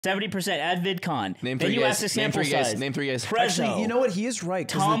70% at VidCon. Name then three you guys. ask the sample size. Name three guys. Prezzo. Actually, you know what? He is right.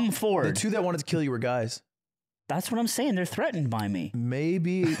 Tom Ford. The two that wanted to kill you were guys. That's what I'm saying. They're threatened by me.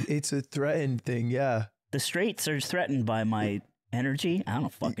 Maybe it's a threatened thing. Yeah. The straights are threatened by my energy. I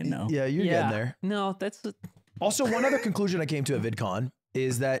don't fucking know. Yeah, you're getting there. No, that's... Also, one other conclusion I came to at VidCon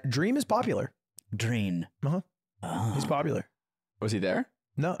is that Dream is popular. Dream. He's popular. Was he there?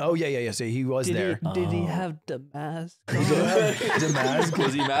 No. Oh, yeah. So he was there. Did he have the mask? The mask.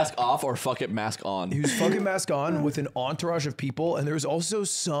 Was he mask off or fuck it mask on? He was fucking mask on with an entourage of people, and there was also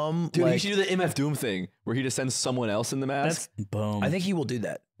some. Dude, like, he should do the MF Doom thing where he just sends someone else in the mask. Boom. I think he will do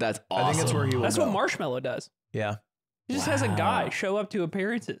that. That's awesome. I think that's where he will That's go. what Marshmallow does. Yeah. He just has a guy show up to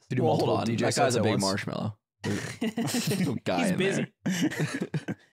appearances. To do Well, multiple hold on. DJ That guy's sets a at big once. marshmallow. There's no guy He's in busy. there.